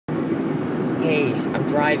Hey, I'm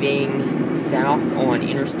driving south on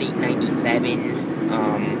Interstate 97,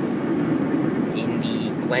 in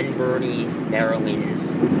the Glen Burnie, Maryland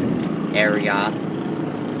area,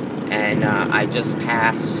 and I just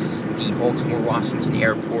passed the Baltimore, Washington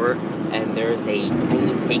airport, and there's a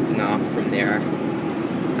plane taking off from there.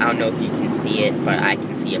 I don't know if you can see it, but I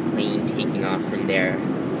can see a plane taking off from there,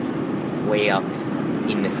 way up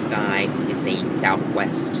in the sky. It's a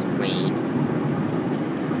Southwest plane.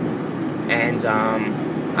 And,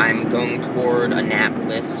 I'm going toward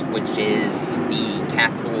Annapolis, which is the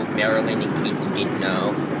capital of Maryland, in case you didn't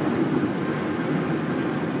know.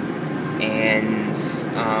 And,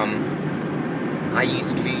 I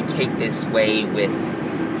used to take this way with,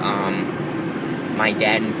 my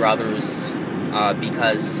dad and brothers,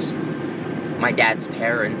 because my dad's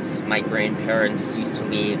parents, my grandparents, used to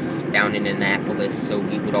live down in Annapolis, so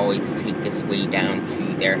we would always take this way down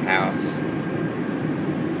to their house.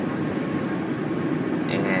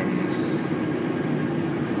 And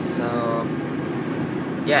so,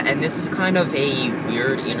 yeah, and this is kind of a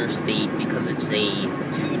weird interstate because it's a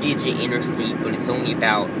 2-digit interstate, but it's only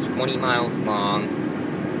about 20 miles long.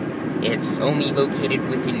 It's only located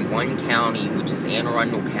within one county, which is Anne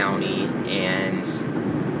Arundel County, and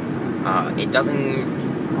it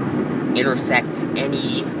doesn't intersect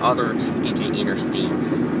any other 2-digit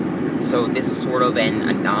interstates. So this is sort of an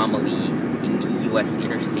anomaly in the U.S.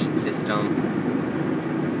 interstate system.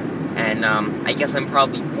 And, I guess I'm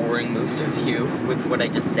probably boring most of you with what I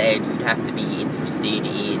just said. You'd have to be interested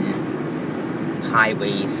in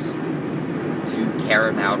highways to care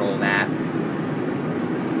about all that.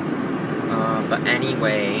 But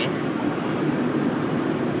anyway,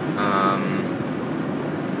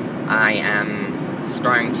 I am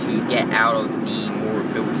starting to get out of the more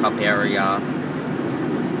built-up area.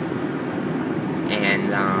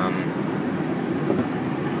 And,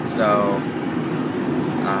 so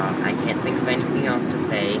I can't think of anything else to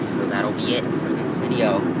say, so that'll be it for this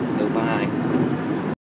video. So bye.